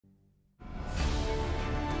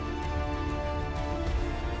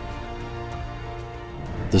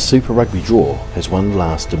The Super Rugby draw has one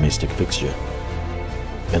last domestic fixture,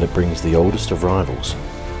 and it brings the oldest of rivals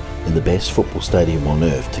in the best football stadium on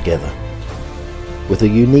earth together, with a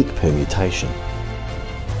unique permutation.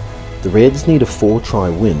 The Reds need a 4-try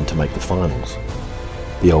win to make the finals.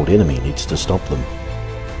 The old enemy needs to stop them.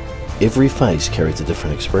 Every face carries a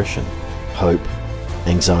different expression: hope,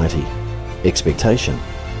 anxiety, expectation,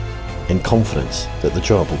 and confidence that the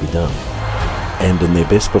job will be done. And in their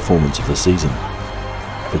best performance of the season,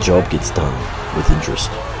 the job gets done with interest.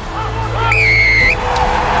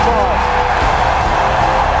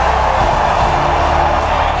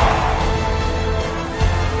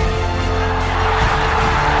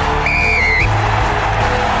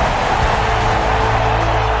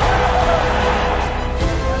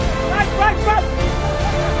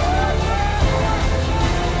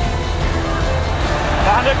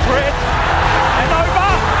 Under grit and over.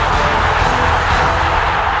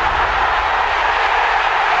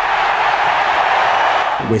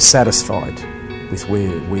 We're satisfied with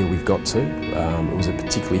where we've got to. It was a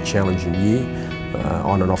particularly challenging year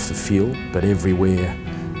on and off the field, but everywhere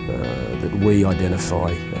that we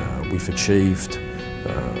identify, we've achieved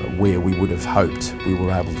where we would have hoped we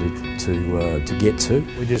were able to get to.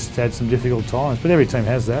 We just had some difficult times, but every team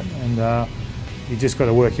has that, and you just got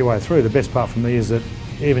to work your way through. The best part for me is that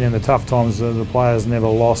even in the tough times, the players never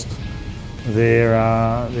lost their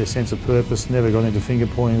sense of purpose, never got into finger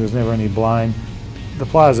pointing, there was never any blame. The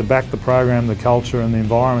players have backed the program, the culture and the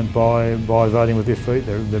environment by voting with their feet.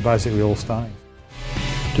 They're basically all staying.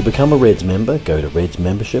 To become a Reds member, go to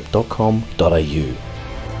redsmembership.com.au.